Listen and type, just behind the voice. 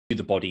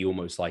the body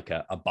almost like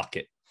a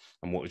bucket.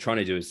 And what we're trying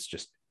to do is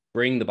just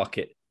bring the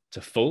bucket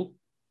to full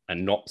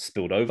and not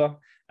spilled over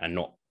and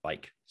not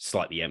like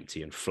slightly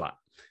empty and flat.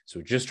 So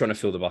we're just trying to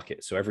fill the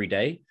bucket. So every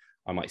day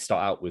I might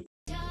start out with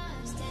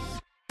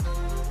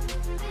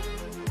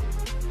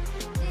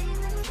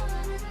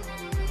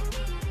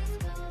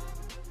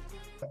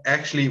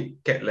actually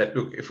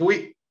look, if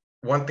we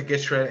want to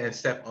get shredded and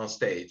step on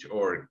stage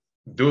or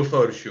do a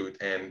photo shoot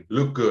and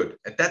look good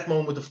at that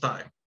moment of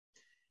time,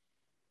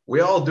 we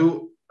all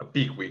do a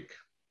peak week,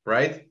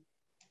 right?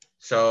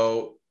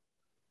 So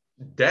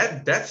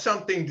that's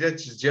something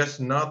that's just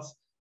not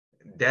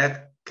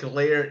that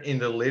clear in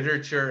the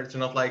literature. It's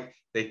not like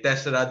they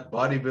tested out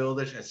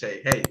bodybuilders and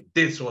say, hey,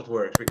 this is what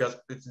works, because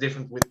it's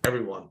different with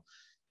everyone.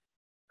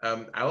 I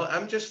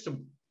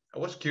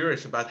was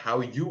curious about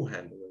how you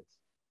handle it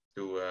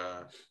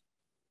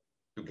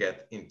to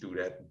get into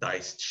that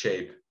diced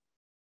shape.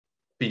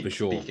 For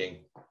sure. Peaking.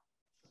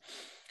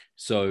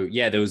 So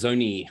yeah, there was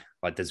only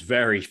like there's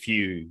very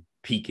few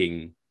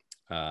peaking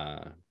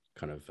I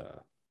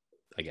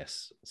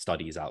guess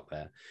studies out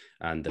there,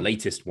 and the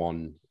latest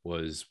one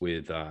was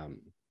with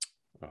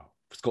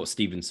Scott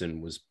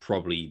Stevenson was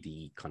probably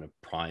the kind of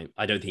prime.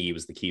 I don't think he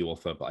was the key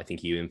author, but I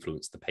think he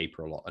influenced the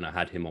paper a lot, and I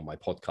had him on my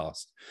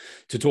podcast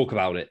to talk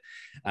about it,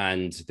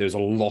 and there's a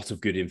lot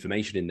of good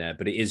information in there,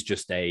 but it is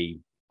just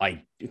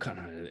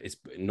it's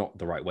not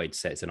the right way to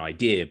say it's an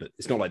idea, but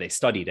it's not like they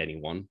studied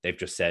anyone. They've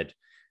just said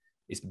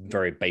it's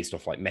very based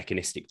off like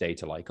mechanistic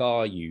data, like,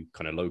 you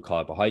kind of low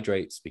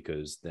carbohydrates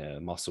because the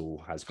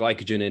muscle has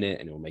glycogen in it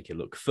and it'll make it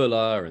look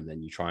fuller. And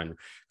then you try and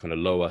kind of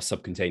lower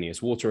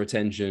subcutaneous water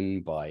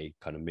retention by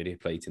kind of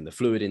manipulating the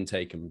fluid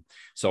intake and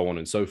so on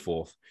and so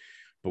forth.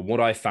 But what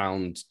I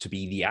found to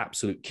be the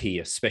absolute key,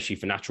 especially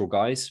for natural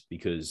guys,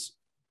 because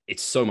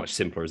it's so much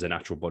simpler as a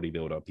natural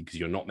bodybuilder because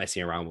you're not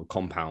messing around with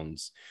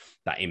compounds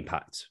that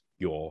impact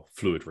your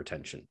fluid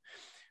retention.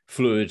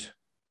 Fluid,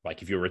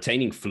 like if you're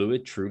retaining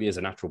fluid truly as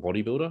a natural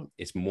bodybuilder,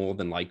 it's more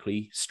than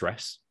likely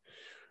stress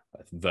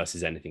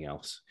versus anything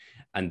else.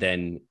 And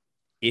then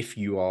if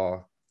you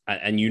are,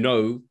 and you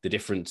know the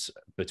difference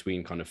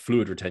between kind of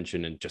fluid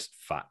retention and just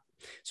fat.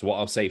 So what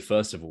I'll say,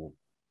 first of all,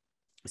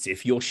 is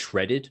if you're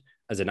shredded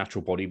as a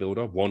natural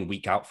bodybuilder 1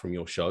 week out from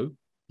your show,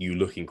 you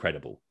look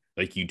incredible.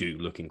 Like you do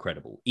look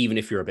incredible. Even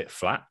if you're a bit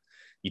flat,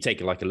 you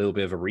take like a little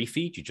bit of a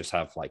refeed, you just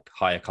have like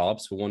higher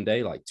carbs for one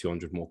day, like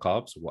 200 more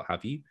carbs or what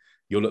have you.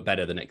 You'll look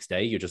better the next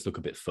day. You'll just look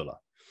a bit fuller.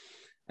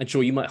 And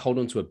sure, you might hold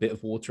on to a bit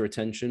of water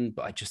retention,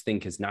 but I just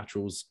think as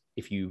naturals,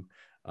 if you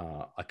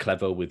are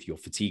clever with your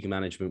fatigue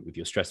management, with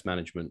your stress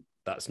management,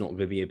 that's not going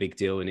to be a big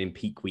deal. And in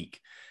peak week,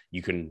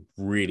 you can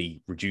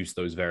really reduce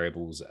those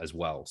variables as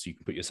well. So you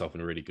can put yourself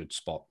in a really good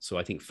spot. So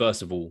I think,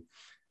 first of all,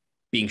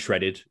 being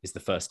shredded is the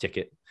first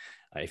ticket.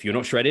 If you're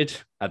not shredded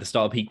at the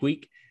start of peak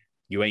week,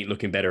 you ain't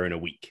looking better in a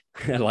week.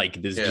 Like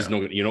you're not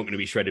going to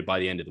be shredded by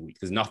the end of the week.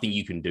 There's nothing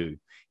you can do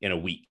in a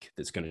week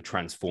that's going to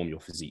transform your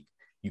physique.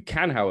 You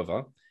can,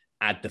 however,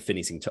 add the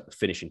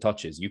finishing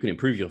touches. You can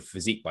improve your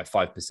physique by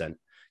 5%.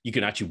 You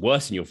can actually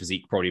worsen your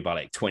physique probably by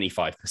like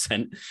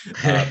 25%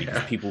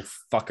 because people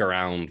fuck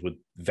around with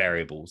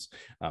variables.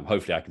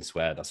 Hopefully I can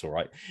swear, that's all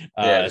right.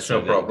 That's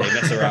no problem. They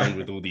mess around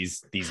with all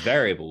these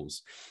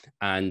variables.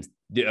 And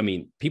I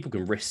mean, people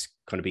can risk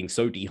kind of being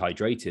so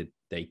dehydrated,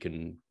 they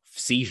can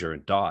seizure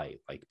and die.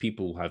 Like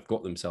people have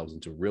got themselves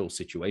into real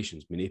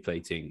situations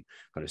manipulating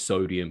kind of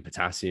sodium,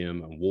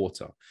 potassium, and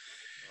water.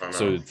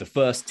 So the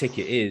first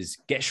ticket is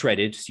get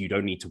shredded so you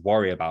don't need to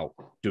worry about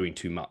doing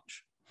too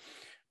much,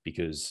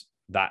 because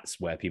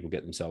that's where people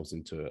get themselves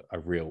into a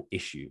real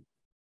issue.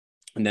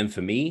 And then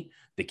for me,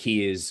 the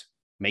key is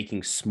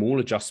making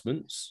small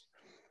adjustments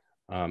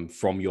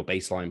from your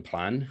baseline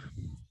plan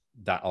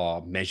that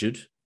are measured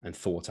and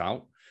thought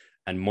out,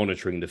 and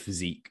monitoring the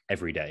physique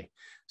every day.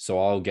 So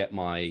I'll get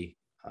my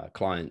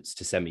clients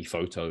to send me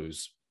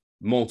photos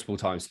multiple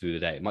times through the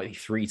day. It might be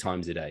 3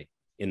 times a day.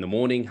 In the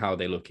morning, how are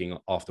they looking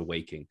after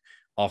waking?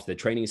 After the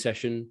training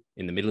session,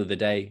 in the middle of the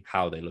day,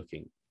 how are they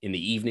looking? In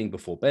the evening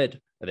before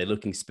bed, are they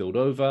looking spilled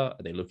over?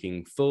 Are they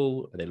looking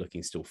full? Are they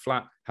looking still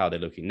flat? How are they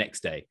looking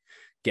next day?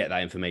 Get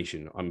that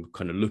information. I'm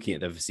kind of looking at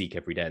their physique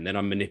every day, and then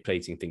I'm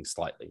manipulating things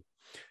slightly.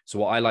 So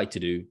what I like to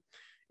do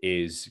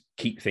is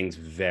keep things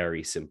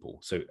very simple.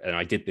 So, and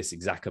I did this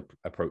exact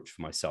approach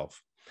for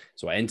myself.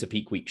 So I enter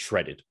peak week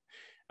shredded.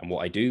 And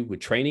what I do with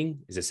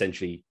training is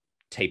essentially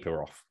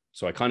taper off.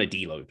 So I kind of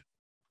deload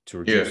to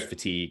reduce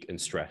fatigue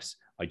and stress.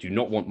 I do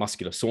not want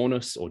muscular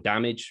soreness or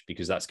damage,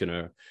 because that's going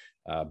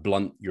to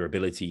blunt your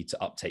ability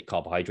to uptake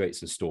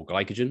carbohydrates and store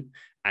glycogen.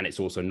 And it's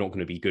also not going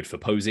to be good for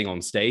posing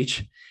on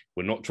stage.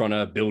 We're not trying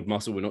to build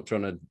muscle. We're not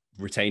trying to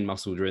retain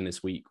muscle during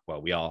this week.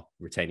 Well, we are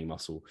retaining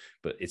muscle,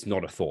 but it's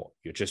not a thought.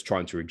 You're just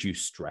trying to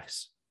reduce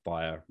stress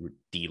via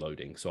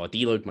deloading. So I'll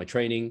deload my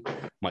training,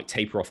 might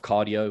taper off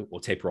cardio or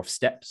taper off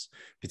steps.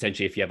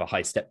 Potentially, if you have a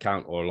high step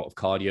count or a lot of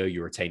cardio,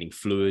 you're retaining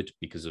fluid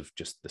because of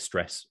just the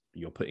stress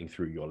you're putting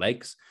through your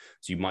legs.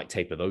 So you might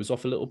taper those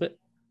off a little bit.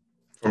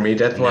 For me,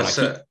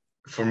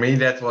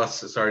 that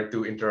was, sorry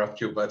to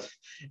interrupt you, but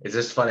it's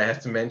just funny. I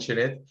have to mention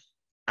it.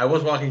 I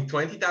was walking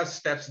 20,000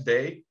 steps a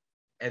day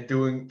and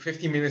doing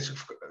 15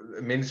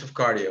 minutes of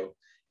cardio.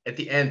 At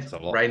the end,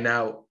 right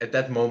now, at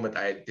that moment,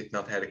 I did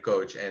not have a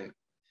coach. And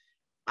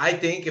I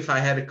think if I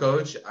had a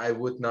coach, I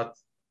would not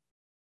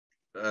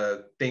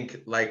think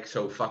like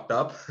so fucked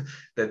up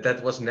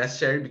that was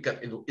necessary, because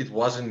it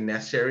wasn't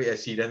necessary. I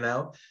see that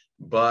now.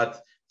 But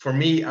for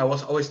me, I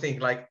was always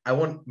thinking like, I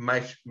want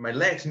my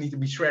legs need to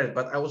be shredded,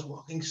 but I was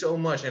walking so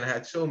much and I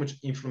had so much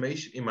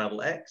inflammation in my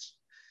legs.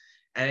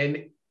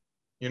 And,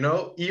 you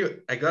know,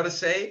 I gotta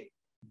say,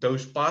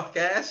 those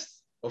podcasts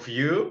of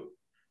you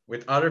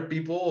with other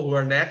people who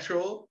are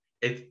natural,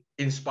 it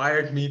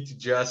inspired me to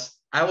just,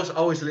 I was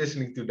always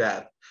listening to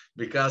that,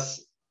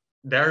 because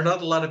there are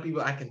not a lot of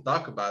people I can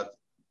talk about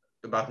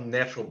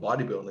natural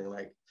bodybuilding,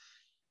 like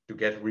to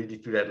get really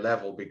to that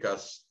level,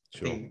 because I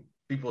think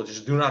people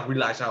just do not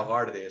realize how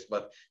hard it is.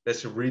 But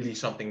that's really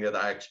something that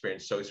I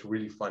experienced. So it's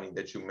really funny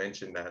that you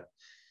mentioned that.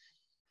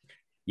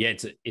 Yeah,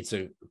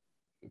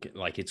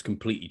 it's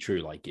completely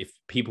true. Like if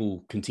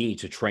people continue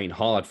to train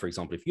hard, for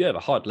example, if you have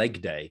a hard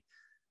leg day,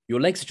 your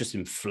legs are just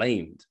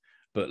inflamed.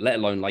 But let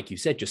alone, like you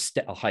said, just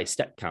a high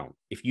step count.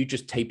 If you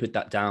just tapered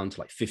that down to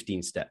like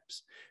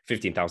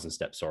 15,000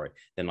 steps, sorry,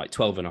 then like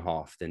 12 and a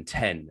half, then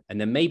 10.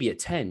 And then maybe at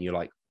 10, you're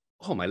like,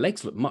 oh, my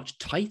legs look much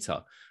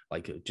tighter.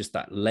 Like just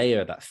that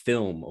layer, that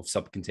film of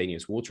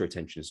subcutaneous water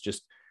retention has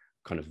just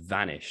kind of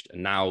vanished.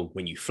 And now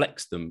when you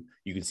flex them,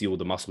 you can see all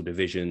the muscle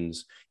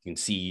divisions. You can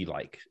see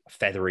like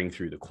feathering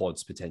through the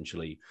quads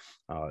potentially.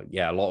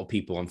 Yeah, a lot of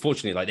people,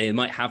 unfortunately, like they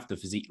might have the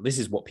physique. This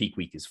is what peak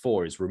week is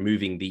for, is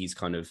removing these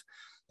kind of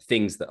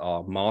things that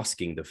are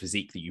masking the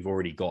physique that you've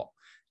already got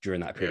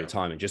during that period of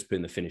time, and just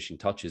putting the finishing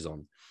touches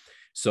on.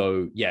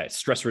 So yeah,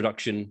 stress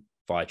reduction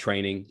via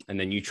training. And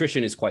then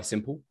nutrition is quite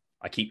simple.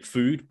 I keep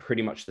food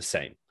pretty much the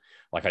same.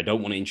 Like I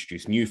don't want to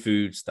introduce new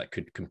foods that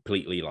could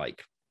completely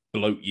like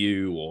bloat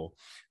you, or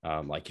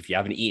like if you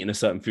haven't eaten a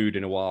certain food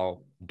in a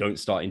while, don't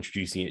start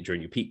introducing it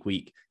during your peak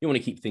week. You want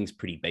to keep things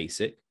pretty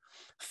basic.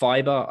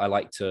 Fiber, I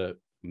like to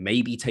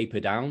maybe taper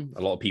down.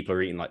 A lot of people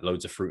are eating like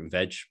loads of fruit and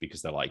veg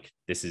because they're like,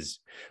 this is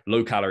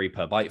low calorie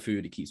per bite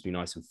food. It keeps me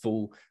nice and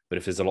full. But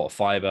if there's a lot of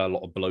fiber, a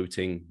lot of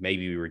bloating,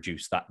 maybe we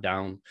reduce that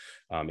down.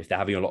 If they're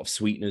having a lot of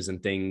sweeteners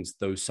and things,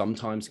 those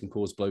sometimes can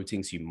cause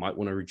bloating. So you might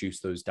want to reduce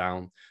those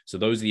down. So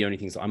those are the only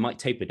things that I might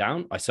taper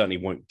down. I certainly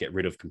won't get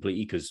rid of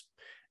completely, because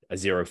a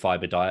zero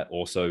fiber diet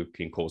also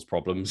can cause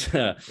problems.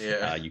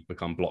 You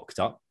become blocked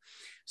up.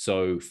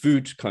 So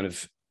foods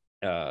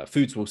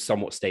will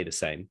somewhat stay the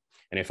same.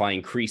 And if I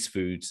increase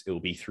foods, it will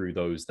be through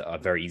those that are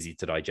very easy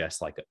to digest,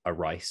 like a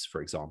rice,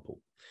 for example.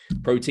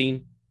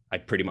 Protein, I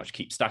pretty much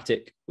keep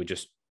static. We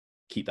just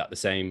keep that the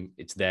same.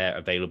 It's there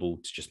available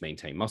to just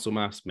maintain muscle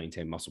mass,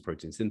 maintain muscle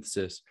protein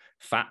synthesis.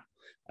 Fat,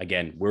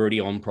 again, we're already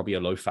on probably a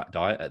low fat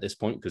diet at this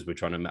point, because we're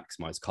trying to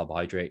maximize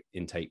carbohydrate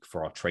intake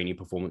for our training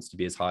performance to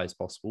be as high as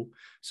possible.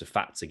 So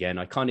fats, again,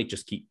 I kind of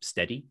just keep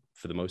steady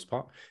for the most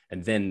part.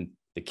 And then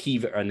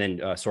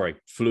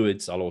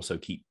fluids, I'll also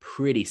keep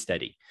pretty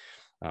steady.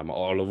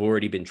 I'll have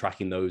already been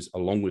tracking those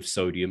along with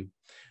sodium,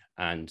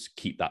 and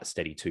keep that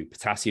steady too.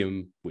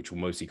 Potassium, which will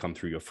mostly come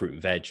through your fruit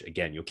and veg.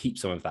 Again, you'll keep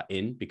some of that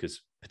in,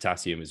 because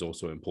potassium is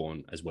also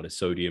important, as well as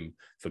sodium,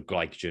 for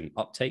glycogen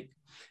uptake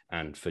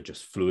and for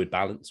just fluid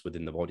balance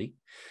within the body.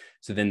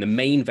 So then the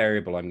main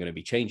variable I'm going to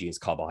be changing is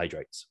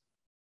carbohydrates.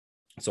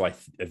 So I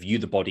view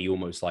the body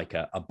almost like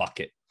a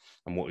bucket.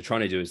 And what we're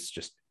trying to do is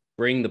just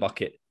bring the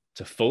bucket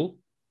to full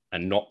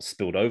and not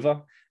spilled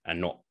over, and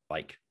not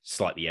like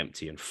slightly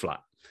empty and flat.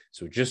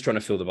 So we're just trying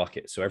to fill the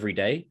bucket. So every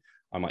day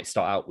I might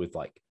start out with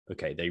like,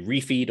 okay, they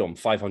refeed on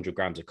 500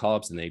 grams of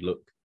carbs and they look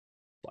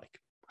like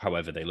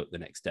however they look the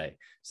next day.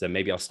 So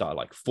maybe I'll start at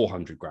like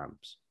 400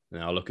 grams,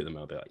 and I'll look at them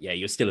and I'll be like, yeah,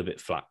 you're still a bit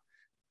flat.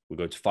 We'll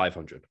go to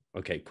 500.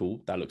 Okay,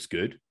 cool. That looks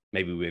good.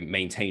 Maybe we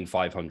maintain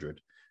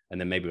 500. And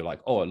then maybe we're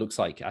like, oh, it looks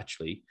like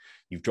actually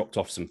you've dropped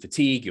off some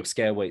fatigue, your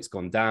scale weight's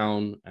gone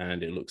down,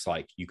 and it looks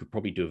like you could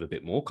probably do with a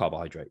bit more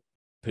carbohydrate,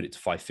 put it to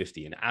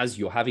 550. And as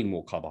you're having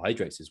more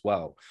carbohydrates as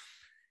well,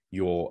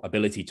 your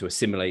ability to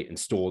assimilate and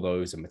store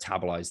those and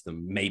metabolize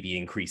them may be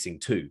increasing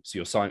too. So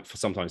you'll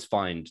sometimes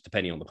find,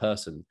 depending on the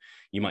person,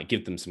 you might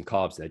give them some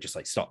carbs, and they just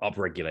like start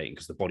upregulating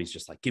because the body's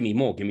just like, give me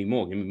more, give me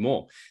more, give me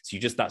more. So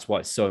that's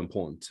why it's so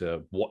important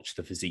to watch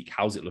the physique.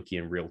 How's it looking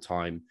in real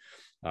time?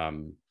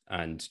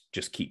 And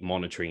just keep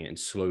monitoring it and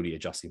slowly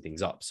adjusting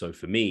things up. So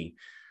for me,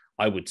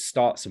 I would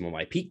start some of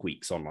my peak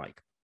weeks on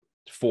like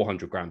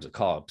 400 grams of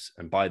carbs.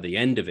 And by the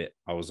end of it,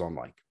 I was on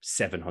like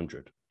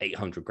 700,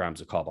 800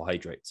 grams of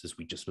carbohydrates, as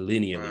we just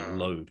linearly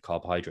load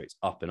carbohydrates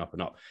up and up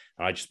and up.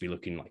 And I'd just be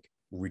looking like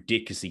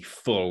ridiculously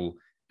full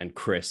and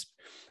crisp.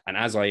 And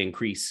as I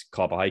increase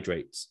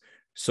carbohydrates,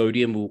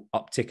 sodium will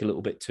uptick a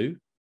little bit too.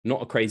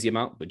 Not a crazy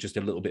amount, but just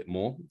a little bit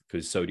more,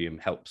 because sodium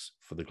helps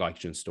for the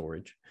glycogen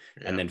storage.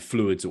 Yeah. And then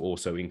fluids will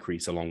also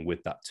increase along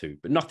with that too,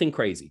 but nothing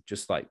crazy,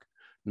 just like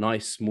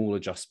nice small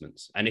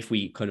adjustments. And if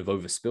we kind of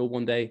overspill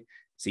one day,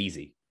 it's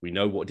easy. We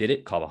know what did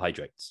it,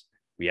 carbohydrates.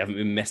 We haven't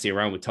been messing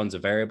around with tons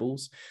of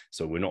variables.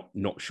 So we're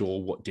not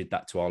sure what did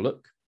that to our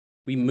look.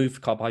 we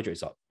move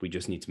carbohydrates up. We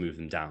just need to move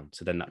them down.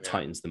 So then that Yeah.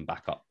 tightens them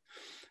back up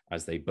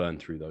as they burn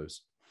through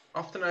those.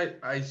 Often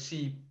I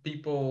see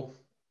people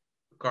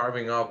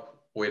carving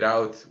up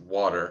without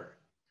water.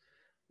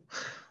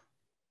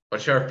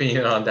 What's your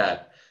opinion on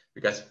that?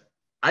 Because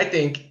I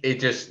think it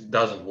just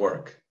doesn't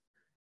work.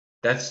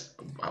 That's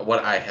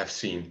what I have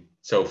seen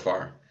so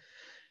far,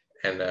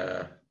 and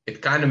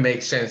it kind of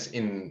makes sense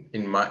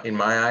in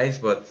my eyes.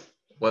 But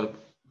what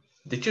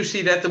did you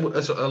see that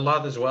a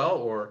lot as well,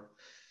 or?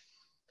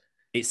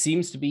 It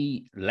seems to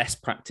be less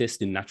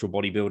practiced in natural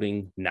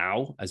bodybuilding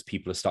now, as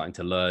people are starting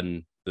to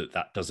learn that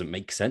that doesn't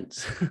make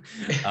sense.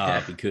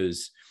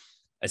 Because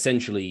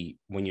essentially,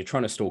 when you're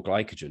trying to store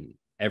glycogen,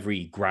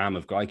 every gram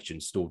of glycogen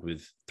is stored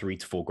with 3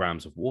 to 4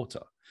 grams of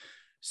water.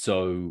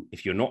 So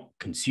if you're not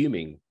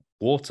consuming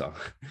water,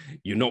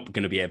 you're not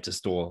going to be able to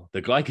store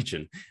the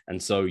glycogen.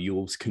 And so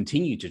you'll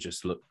continue to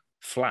just look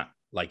flat,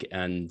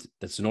 and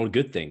that's not a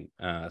good thing.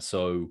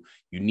 So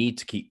you need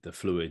to keep the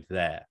fluid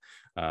there.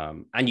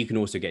 And you can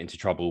also get into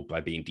trouble by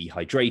being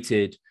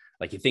dehydrated.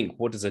 Like you think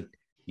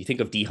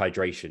of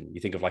dehydration, you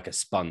think of like a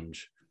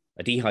sponge.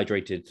 A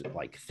dehydrated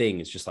thing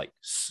is just like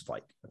I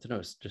don't know,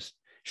 it's just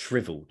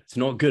shriveled. It's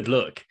not a good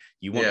look.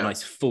 You want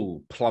nice,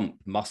 full, plump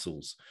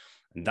muscles.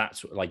 And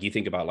that's like, you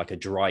think about like a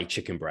dry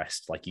chicken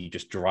breast, like you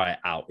just dry it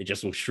out, it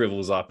just all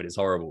shrivels up and it's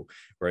horrible.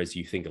 Whereas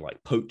you think of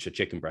like poach a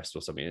chicken breast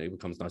or something, it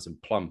becomes nice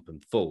and plump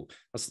and full.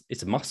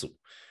 It's a muscle.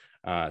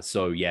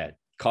 So yeah,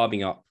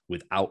 carving up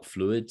without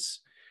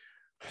fluids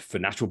for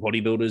natural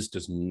bodybuilders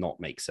does not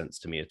make sense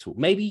to me at all.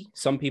 Maybe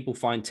some people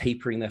find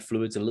tapering their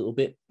fluids a little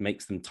bit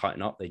makes them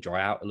tighten up. They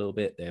dry out a little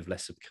bit. They have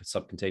less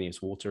subcutaneous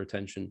water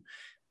retention,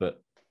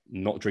 but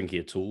not drinking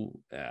at all.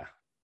 Yeah,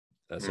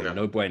 that's a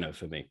no bueno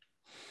for me.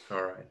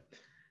 All right.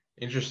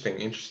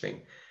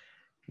 Interesting.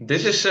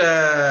 This is,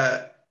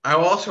 I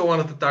also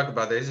wanted to talk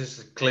about this. This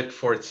is a clip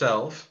for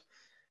itself.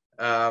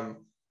 As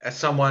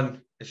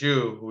someone, as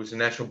you, who's a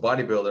natural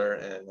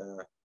bodybuilder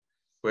and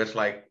who has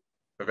like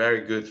a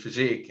very good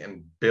physique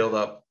and build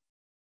up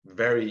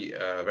very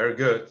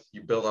good.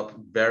 You build up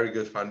very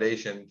good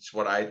foundation. It's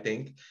what I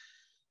think.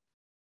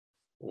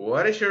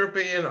 What is your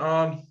opinion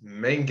on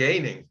main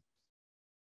gaining?